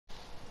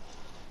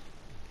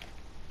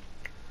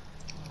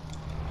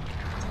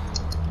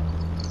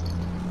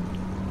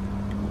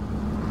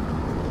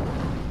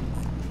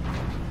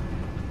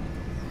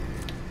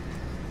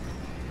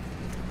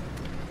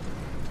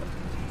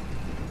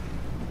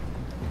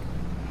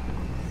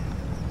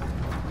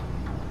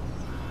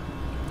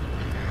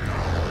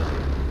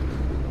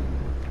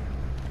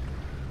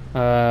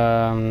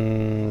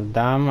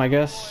Damn, I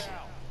guess.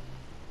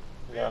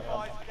 Yeah.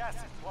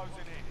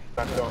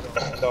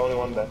 That's the only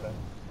one there.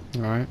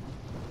 Alright.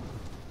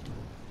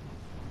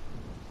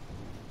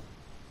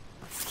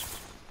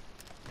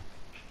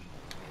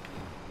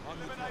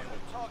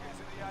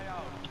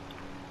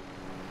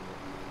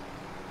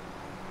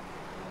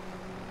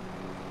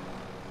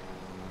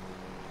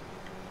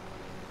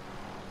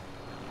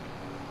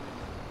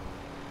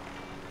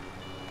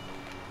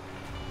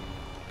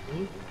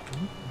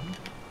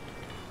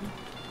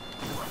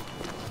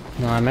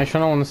 Nah, make sure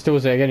no one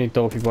steals it again, you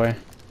dopey boy.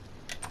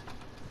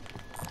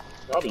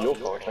 That'll be your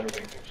fault,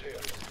 anything.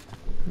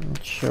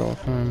 Sure,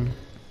 fam.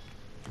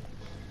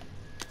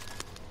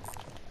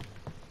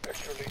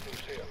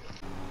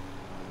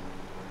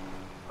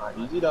 Alright,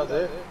 easy does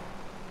it.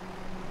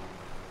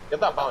 Get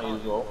that bounty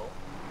as well.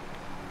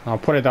 I'll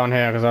put it down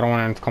here because I don't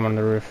want him to come on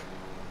the roof.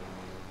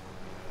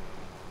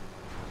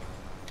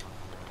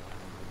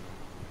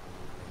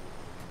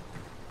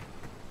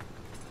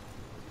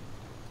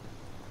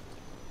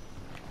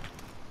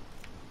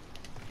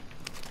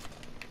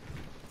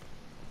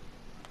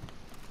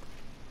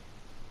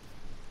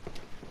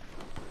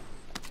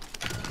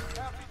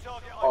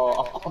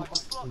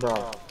 Oh,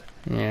 bro.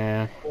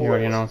 Yeah, you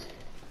already know.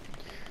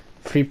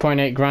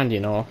 3.8 grand, you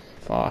know.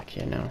 Fuck,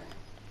 you know.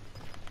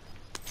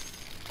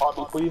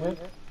 Party for you, man.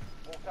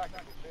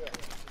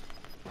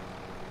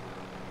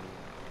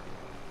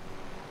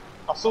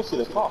 I still see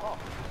the car.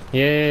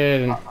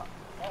 Yeah.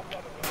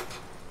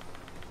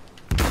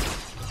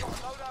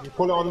 You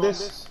pull it on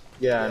this?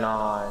 Yeah,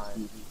 nice.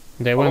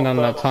 They went down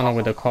that tunnel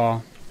with the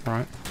car,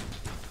 right?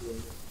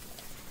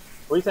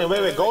 What are you saying?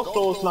 Wait, ghost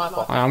or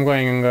sniper? I'm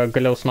going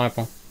Galil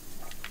sniper.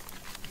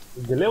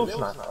 The little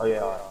sniper? Oh,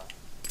 yeah, alright.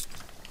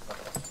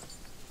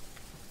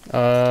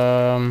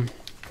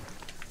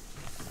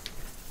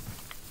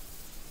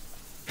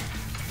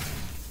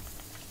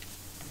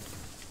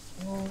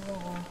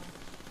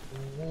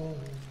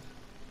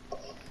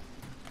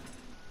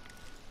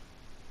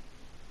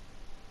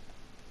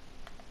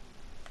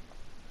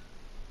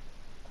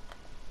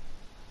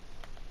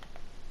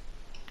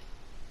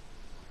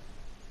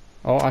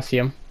 Oh, I see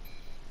him.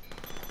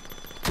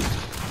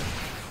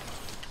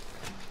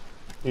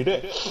 You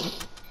did?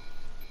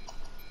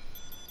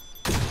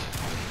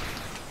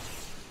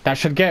 That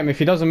should get him. If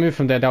he doesn't move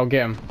from there, that'll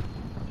get him.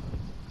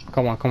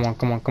 Come on, come on,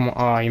 come on, come on.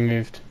 Ah, he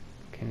moved.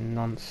 Fucking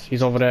nonce.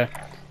 He's over there.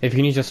 If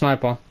you need your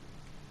sniper.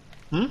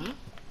 Hmm?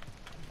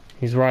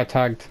 He's right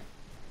tagged.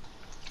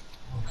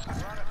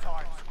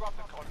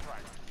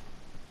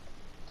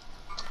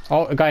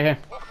 Oh, a guy here.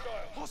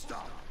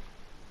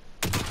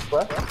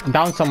 Where?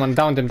 Down someone,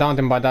 downed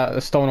him by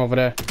that stone over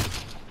there.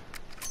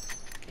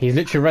 He's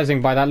literally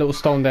rezzing by that little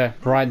stone there.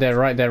 Right there,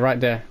 right there, right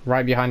there.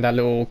 Right behind that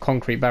little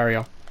concrete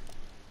barrier.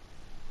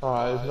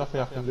 Alright, there's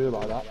nothing I can do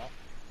about that.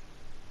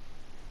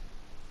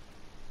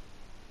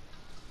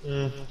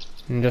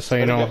 And just so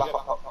you know,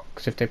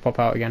 because if they pop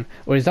out again.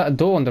 Or is that a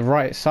door on the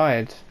right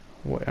side?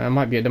 It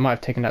might be, they might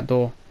have taken that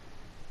door.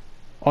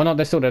 Oh no,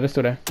 they're still there, they're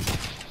still there.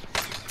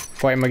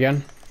 Fight him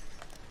again.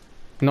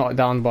 Not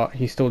down, but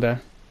he's still there.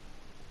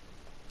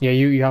 Yeah,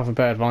 you have a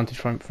better advantage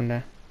from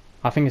there.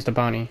 I think it's the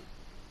bounty.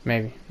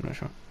 Maybe, I'm not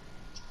sure.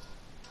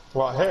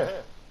 What,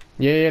 here?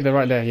 Yeah, they're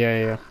right there.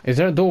 Yeah. Is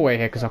there a doorway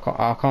here? Because I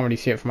can't really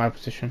see it from my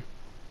position.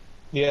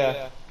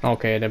 Yeah.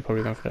 Okay, they're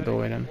probably going for the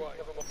doorway then.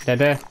 They're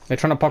there. They're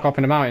trying to park up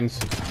in the mountains.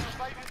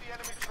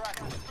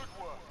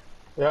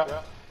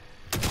 Yeah.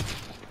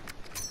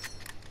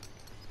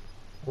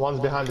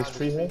 One's behind this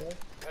tree here.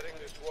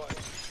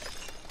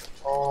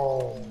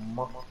 Oh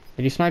my.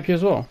 Did he snipe you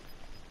as well?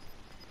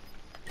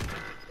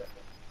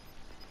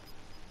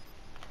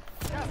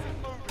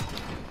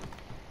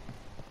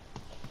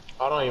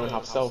 I don't even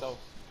have self.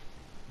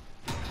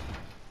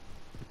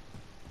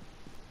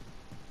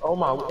 Oh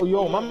my, oh,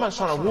 yo, my man's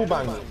trying to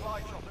wallbang me.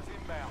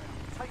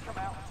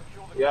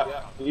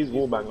 Yeah, he's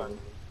wallbanging me.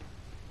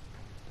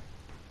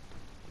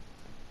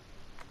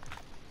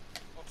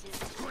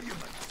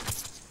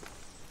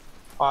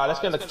 Alright,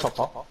 let's get in the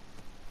chopper.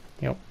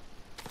 Yep.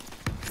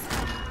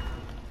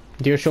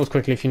 Do your shows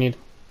quickly if you need.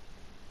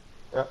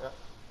 Yeah,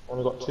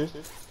 only got two.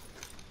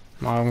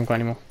 No, I haven't got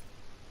any more.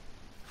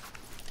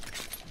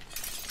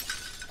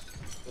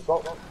 Let's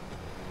go.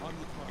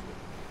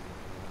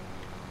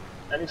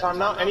 Anytime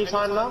now,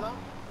 anytime now.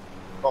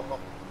 Go.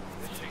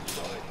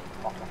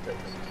 Oh,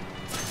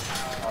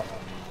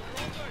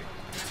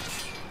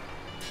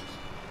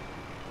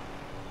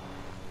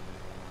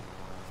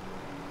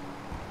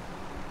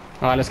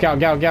 Alright, let's get out.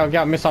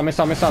 Miss out,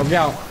 get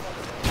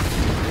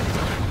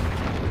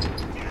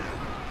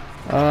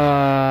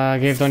out.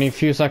 Gave only a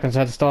few seconds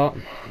head start.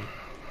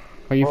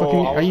 Are you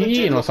fucking, are you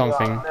eating or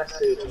something?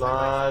 Message,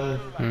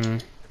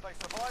 man.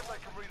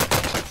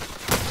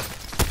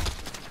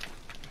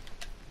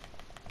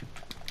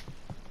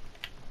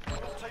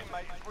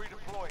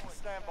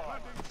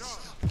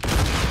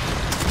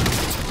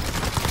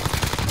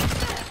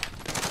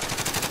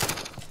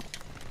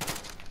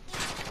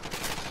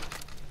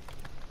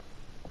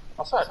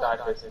 I saw I died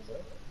this.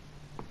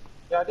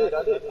 Yeah, I did.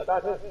 I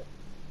died here.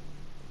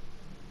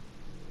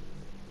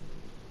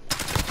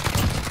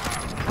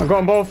 I got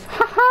them both.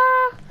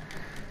 Haha!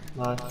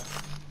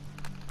 Nice.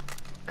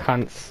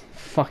 Cunts.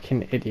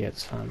 Fucking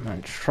idiots, fam,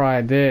 man.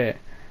 Tried it.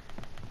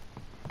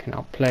 Fucking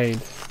outplayed.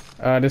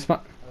 This man.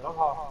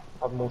 I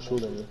have more shoe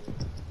than you.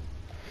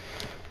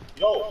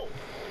 Yo!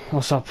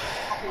 What's up?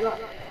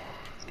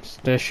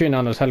 They're shooting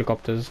down those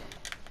helicopters.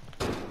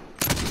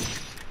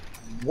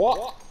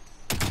 What?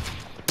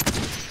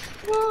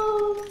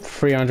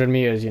 300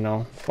 meters, you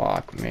know.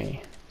 Fuck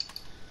me.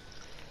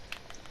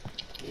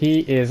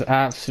 He is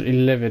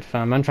absolutely livid,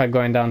 fam. Man tried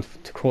going down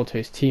to crawl to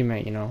his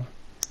teammate, you know.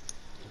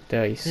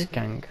 Dirty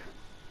skank.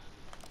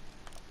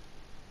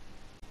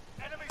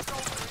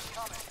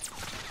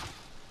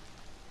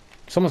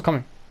 Someone's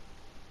coming.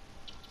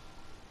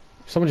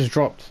 Someone just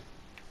dropped.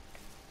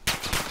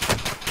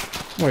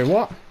 Wait,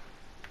 what?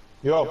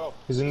 Yo,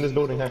 he's in this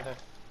building here.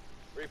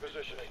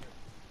 Repositioning.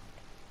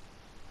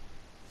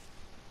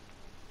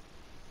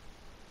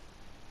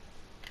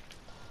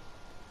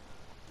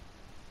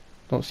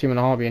 Don't see him in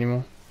the hobby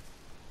anymore.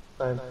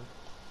 Same.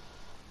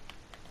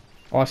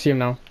 Oh, I see him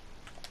now.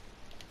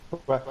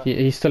 Where?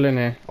 He's still in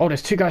there. Oh,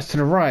 there's two guys to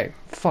the right.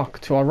 Fuck,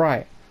 to our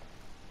right.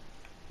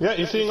 Yeah,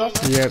 you seeing us?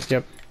 Yep,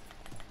 yep.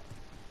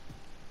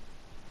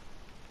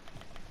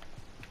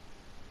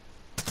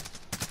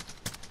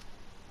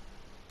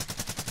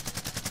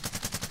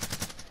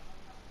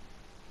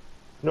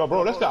 No,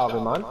 bro, let's get out of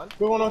here, man.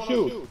 We want our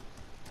shoot.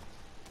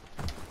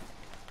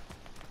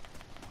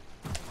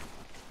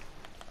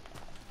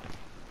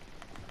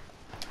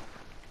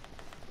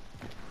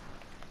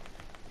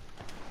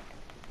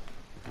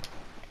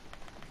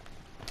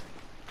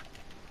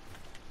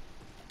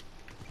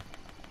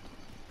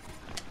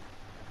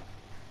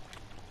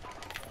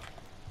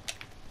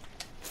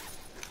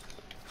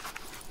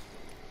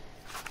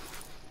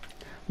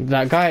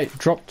 That guy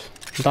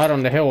died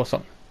on the hill or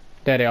something.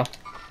 There they are.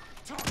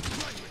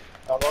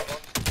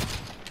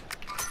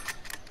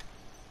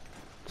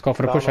 Let's go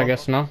for the push, I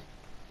guess, now.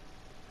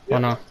 Yeah. Oh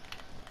no.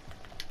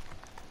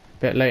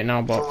 Bit late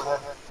now, but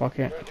fuck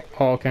it.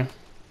 Oh, okay.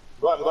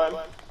 Go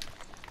ahead.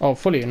 Oh,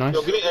 fully, nice.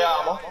 Yo, give me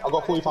AR ammo. I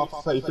got 45 to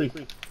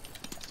 33.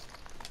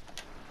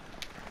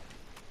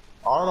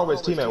 I don't know where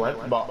his teammate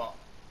went, but...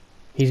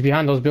 He's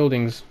behind those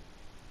buildings.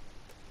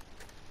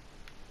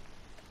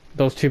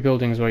 Those two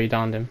buildings where you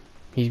downed him.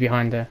 He's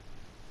behind there.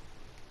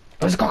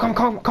 There's a car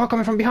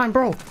coming from behind,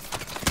 bro.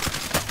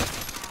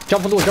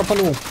 Jump on the wall, jump on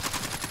the wall.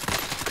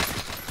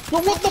 Yo,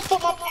 what the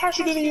fuck? My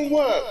parachute didn't even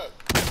work.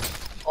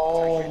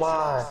 Oh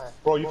my.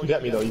 Bro, you can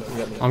get me though, you can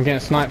get me. I'm getting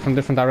sniped from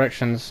different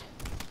directions.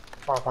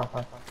 Fine.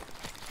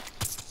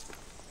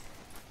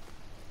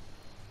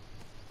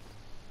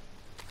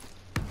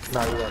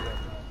 Nah, you're right.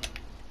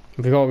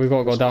 We got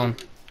to go down.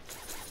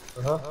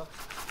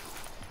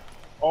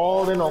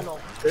 Oh, they know.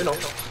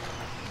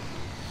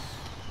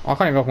 I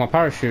can't even open my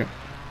parachute.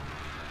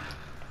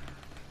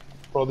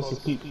 Bro, this is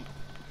peak.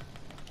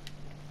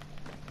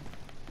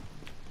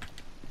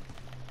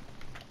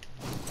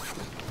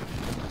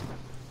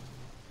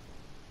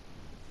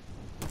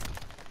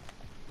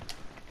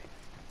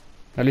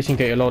 At least you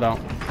can get your loadout.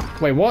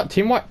 Wait, what?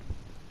 Team what?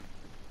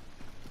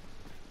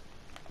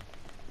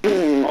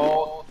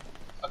 Oh,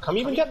 can we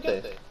even get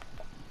there?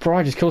 Bro,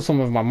 I just killed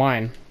someone with my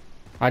mine.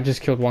 I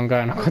just killed one guy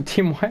and I got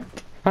team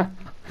wiped.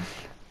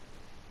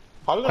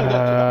 How are we gonna get to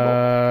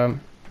that, bro?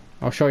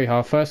 I'll show you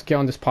how. First, get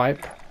on this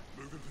pipe,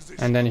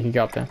 and then you can get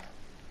up there.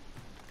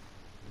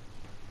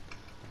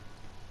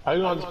 How are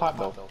you on this pipe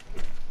though?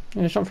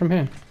 Yeah, just jump from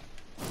here.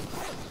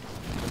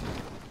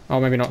 Oh,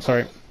 maybe not.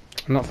 Sorry,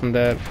 not from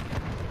there.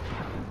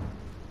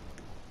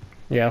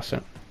 Yeah, that's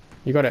it.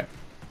 You got it.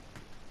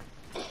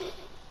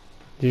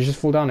 Did you just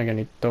fall down again,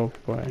 you dog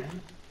boy?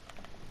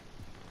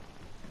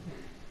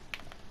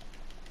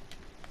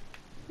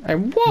 Hey,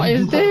 what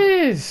is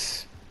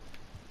this?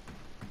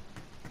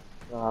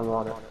 No, I'm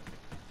on it.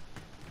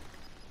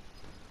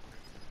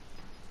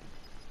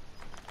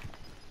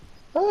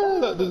 Hey,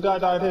 look, this guy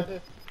died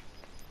here.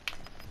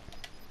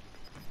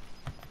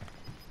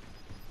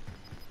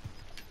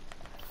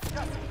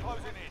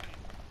 Closing in.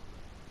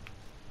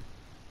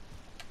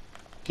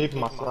 Keeping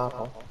my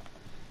sniper.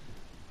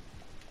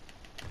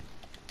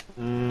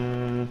 I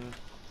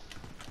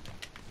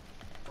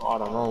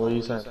don't know, what are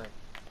you saying?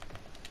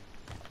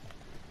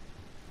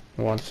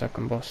 1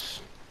 second,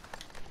 boss.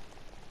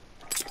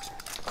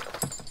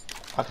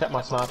 I kept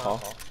my sniper.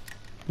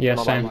 Yeah,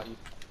 Not same. like you.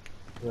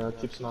 Yeah,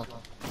 keep sniper.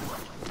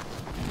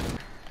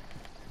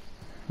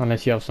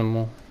 Unless you have some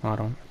more. I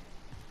don't.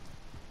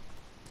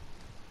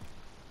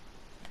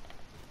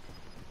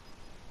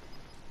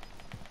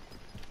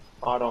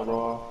 I don't,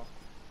 bro.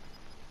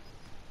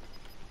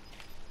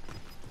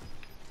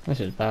 This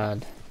is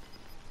bad.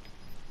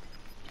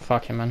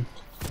 Fuck him, man.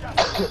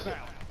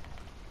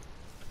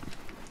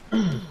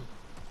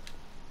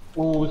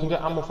 Ooh, we can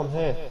get ammo from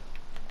here.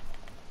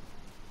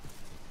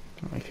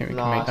 I think we can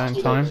Nah, make that it's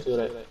in too late, time. it's too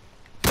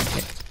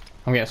late.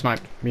 I'm getting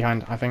sniped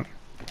behind, I think.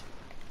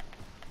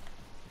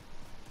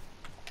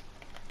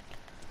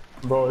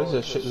 Bro, this is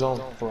a shit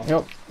zone for us.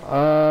 Yep.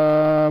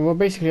 We're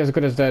basically as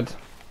good as dead.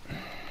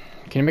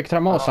 Can you make it to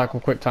that motorcycle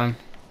quick time?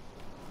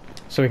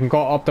 so we can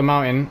go up the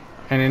mountain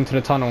and into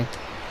the tunnel.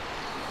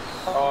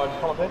 Just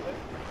come up here.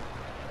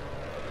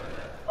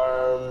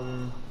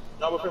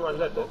 No, we're pretty much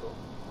dead though.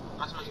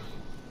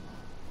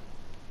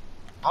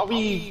 How are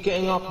we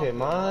getting up here,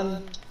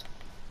 man?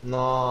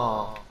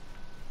 Nah.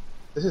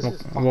 This is.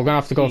 We're gonna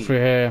have to go through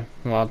here.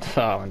 Well,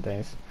 oh,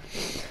 days.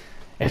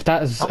 If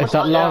that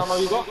ammo you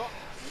lasts got?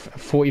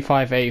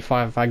 45,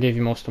 85, I gave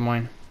you most of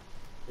mine.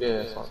 Yeah,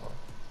 it's fine.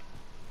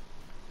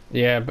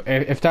 Yeah, but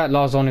if that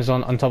last zone is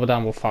on top of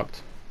that, we're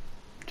fucked.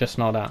 Just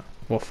know that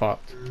we're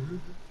fucked.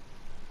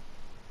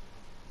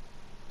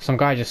 Some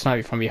guy just sniped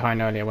me from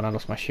behind earlier when I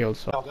lost my shield.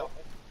 So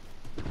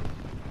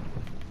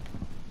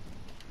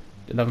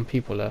 11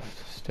 people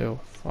left. Still,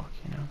 fuck,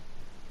 you know.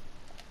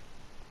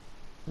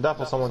 That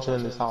for someone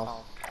chilling in this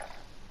house.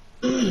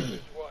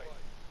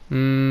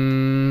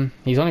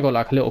 He's only got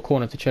like a little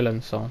corner to chill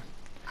in, so.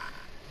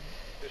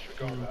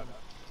 Disregard that.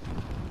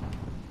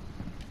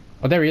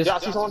 Oh, there he is. Yeah, I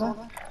see someone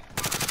there.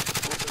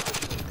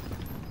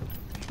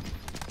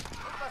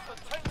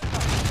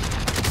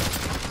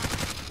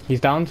 He's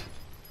downed.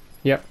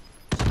 Yep.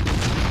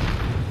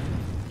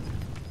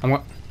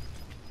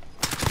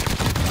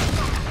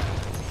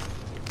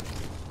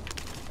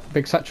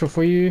 Big satchel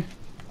for you.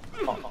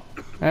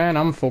 And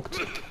I'm fucked.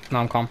 No,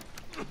 I'm calm.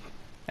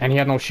 And he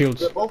had no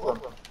shields. You got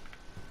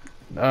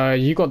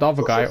the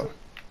other guy.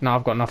 No,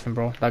 I've got nothing,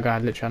 bro. That guy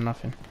literally had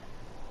nothing.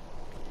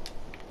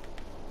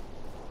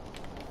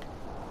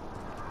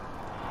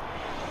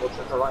 What's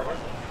to the right here?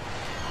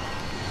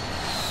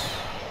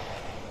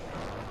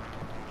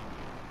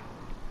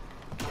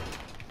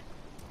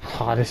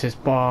 Oh, this is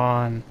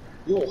barn.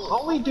 Yo,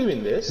 how are we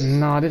doing this?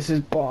 No, this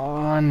is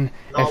barn.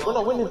 No, we're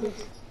not winning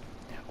this.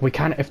 We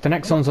can if the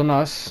next one's on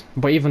us,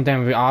 but even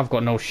then I've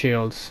got no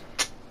shields.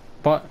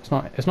 But it's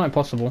not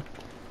impossible.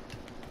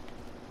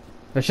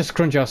 Let's just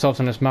scrunch ourselves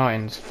on this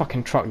mountain. It's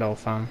fucking truck though,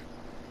 fam.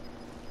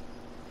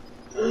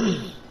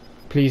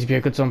 Please be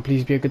a good zone,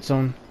 please be a good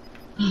zone.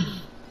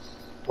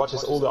 Watch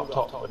this all the way up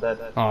top, we're dead.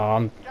 Oh,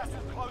 I'm Gas is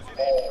closing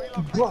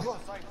in. Relocate to the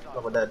safe zone.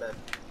 No, we're dead.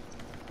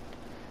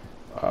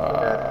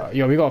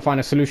 yo, we gotta find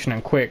a solution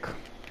and quick.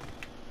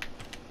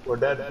 We're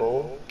dead,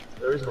 bro.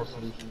 There is no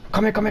solution.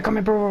 Come here,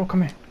 bro,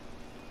 come here.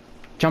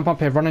 Jump up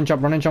here, run and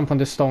jump on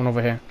this stone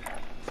over here.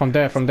 From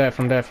there.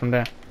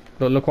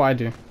 Look what I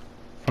do.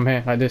 From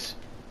here, like this.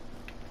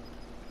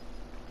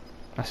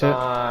 That's it.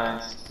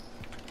 Nice.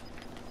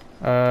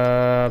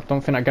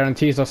 Don't think that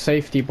guarantees us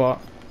safety, but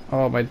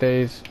oh my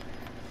days.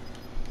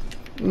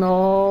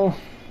 No.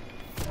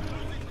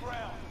 Losing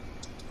ground.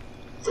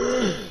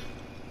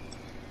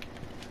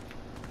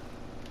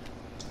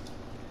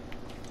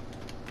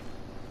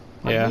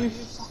 Yeah. Are you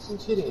fucking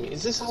kidding me?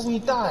 Is this how we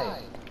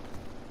die?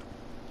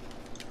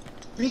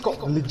 We got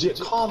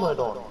legit armored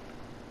on.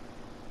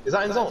 Is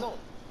that in zone?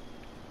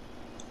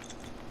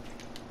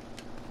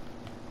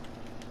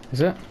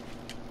 Is it?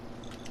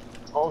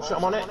 Oh shit,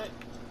 I'm on it.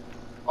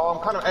 Oh,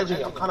 I'm kind of edging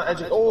it.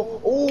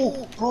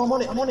 Oh, bro, I'm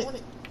on it. I'm on it.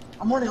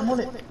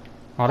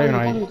 I don't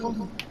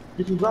know.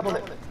 You can grab on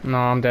it. No,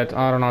 I'm dead.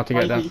 I don't know how to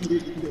get there. You can do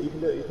it.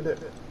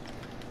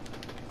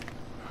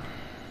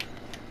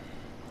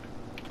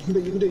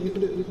 You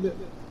can do it.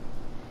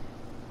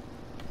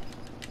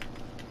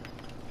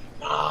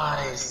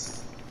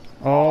 Nice.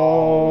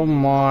 Oh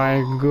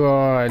my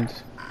god.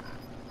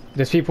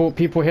 There's people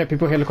here.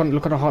 Look on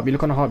the heartbeat.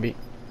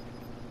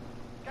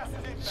 Gas is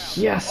inbound.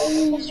 Yes.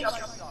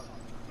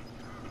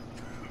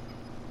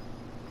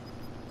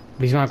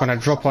 These men are gonna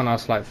drop on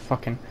us like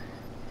fucking.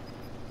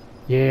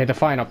 Yeah, they're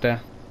fighting up there.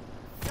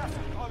 Gas is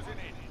closing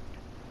in.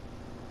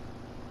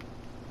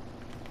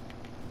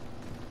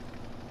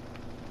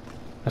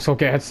 Let's go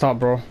get a head start,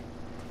 bro.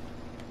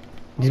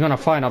 These men are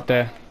fighting up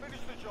there. Finish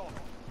the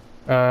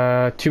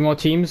job. 2 more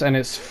teams and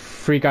it's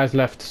 3 guys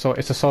left, so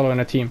it's a solo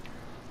and a team.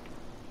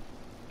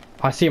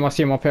 I see him up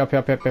here. He's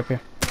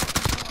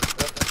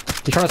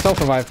trying to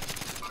self-revive.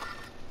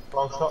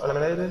 Wrong shot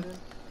eliminated.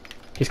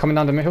 He's coming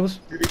down the hills.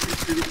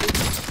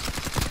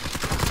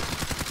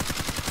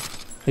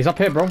 He's up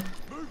here, bro. Got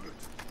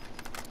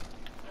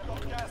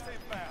gas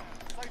inbound.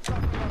 Safe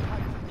zone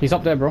located. He's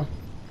up there, bro.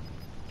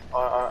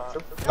 Alright.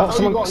 Oh,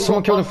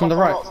 someone killed him from the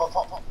right.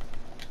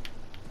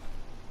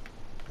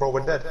 Bro,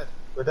 we're dead.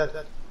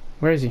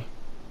 Where is he?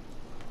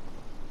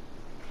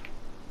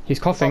 He's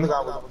coughing. On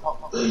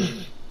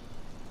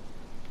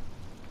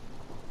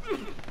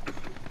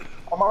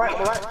my right.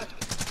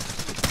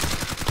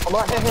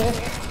 Here.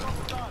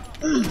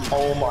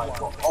 Oh my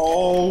god.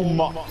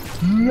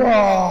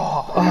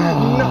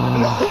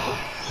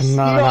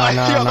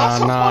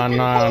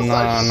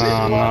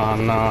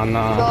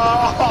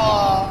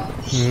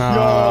 No.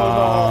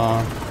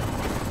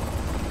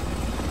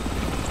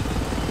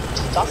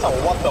 That's a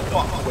what the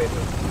fuck win.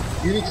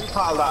 You need to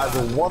title that as a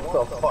what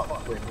the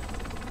fuck win.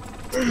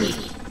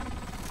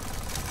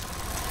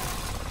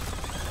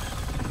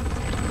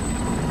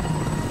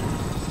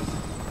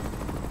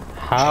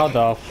 How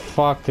the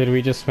fuck did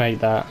we just make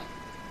that?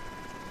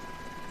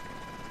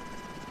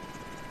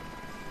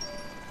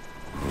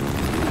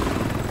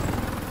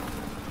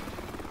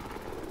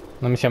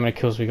 Let me see how many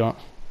kills we got.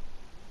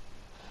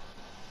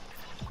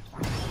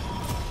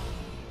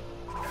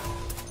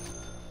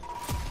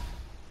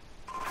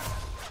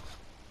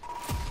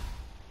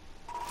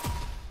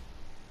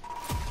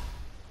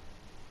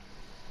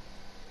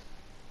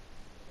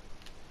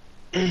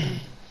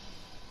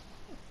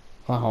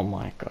 Oh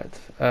my god.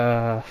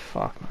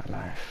 Fuck my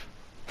life.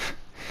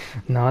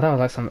 No, that was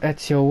like some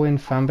Ezio win,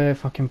 fam. They're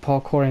fucking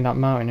parkouring that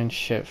mountain and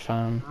shit,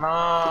 fam.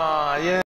 Nah, yeah.